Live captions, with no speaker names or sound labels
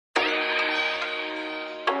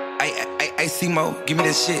Hey, C-Mo, give me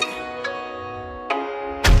this shit.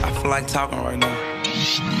 I feel like talking right now.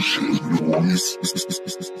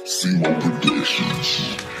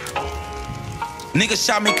 Niggas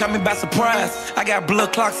shot me, caught me by surprise. I got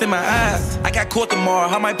blood clots in my eyes. I got court tomorrow,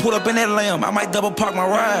 I might pull up in that lamb. I might double park my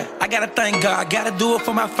ride. I gotta thank God, gotta do it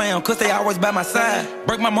for my fam, cause they always by my side.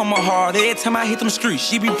 Break my mama hard, every time I hit them streets,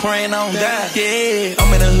 she be praying I don't die. Yeah,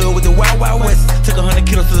 I'm in the hood with the Wild Wild West. Took 100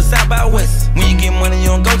 kilos to the South by West. When you get money, you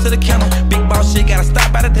don't go to the counter. Big boss shit, gotta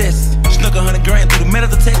stop by the desk. Snuck 100 grand through the metal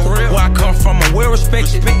detector. Where I come from, I'm well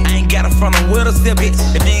respected. I ain't got a front, I'm well accepted.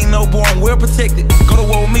 If you ain't no boy, I'm well protected. Go to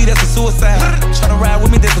war with me, that's a suicide. Tryna ride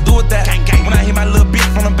with me, that's a do or die. When I hit my little bitch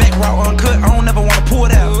from the back, raw uncut, I don't never wanna pull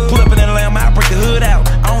it out. Pull up in that lamb, I break the hood out.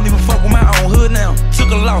 I don't even fuck with my own hood now. Took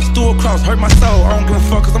a loss, threw a cross, hurt my soul. I don't give a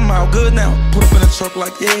fuck cause I'm all good now. Put up in the truck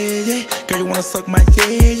like yeah, yeah. Girl, you wanna suck my yeah,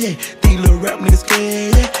 yeah. These little rap niggas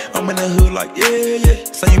scared, yeah. I'm in the hood like yeah,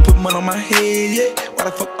 yeah. Say you put money on my head, yeah. Why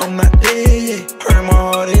the fuck I'm not there, yeah. Hurting my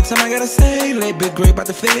heart every time I gotta say, let big great about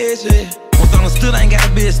the feds, yeah. What's understood ain't gotta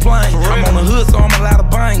be explained. I'm on the hood, so I'm allowed to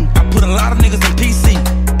bang. I put a lot of niggas in PC,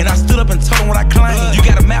 and I stood up and told them what I claim. You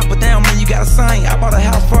gotta map it down, man, you gotta sing. I bought a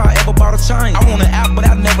house before I ever bought a chain. I want an app, but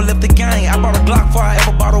I never left the game. I bought a Glock before I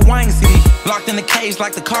ever bought a Wayne CD. Locked in the cage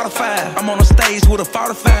like the Carter 5. I'm on the stage with a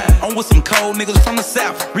 45. I'm with some cold niggas from the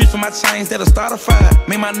South. Reach for my chains that'll start a fire.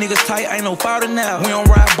 Me and my niggas tight, ain't no fault now. We don't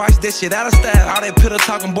ride bikes, that shit out of style. All that pillow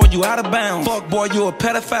talking, boy, you out of bounds. Fuck, boy, you a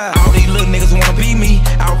pedophile. All these little niggas wanna be me.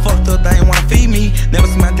 I was fucked up, they ain't wanna feed me. Never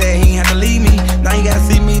see my dad, he ain't have to leave me. Now he gotta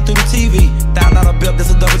see me through the TV. $1,000 bill, that's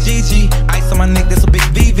a double GG. Ice on my neck, that's a big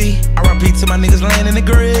VV. RIP to my niggas laying in the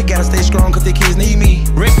grave. Gotta stay strong cause their kids need me.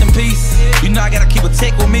 Rest in peace. You know I gotta keep a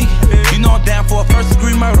tech with me. You know I'm down for a first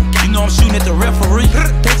degree murder. You know I'm shooting at the referee.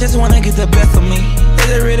 They just wanna get the best of me. They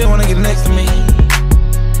just really wanna get next to me.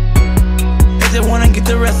 They just wanna get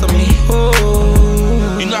the rest of me.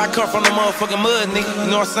 Ooh. You know I come from the motherfucking mud, nigga.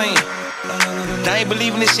 You know what I'm saying? I ain't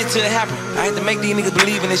believing this shit till it happen. I had to make these niggas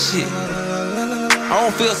believe in this shit. I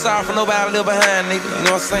don't feel sorry for nobody to live behind, nigga. You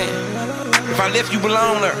know what I'm saying? If I left, you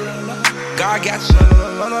belong there. God got you,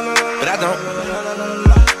 but I don't.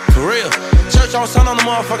 For real. Church on Sunday on the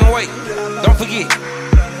motherfucking way. Don't forget.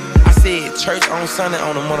 I said church on Sunday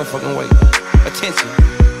on the motherfucking way. Attention.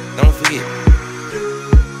 Don't forget.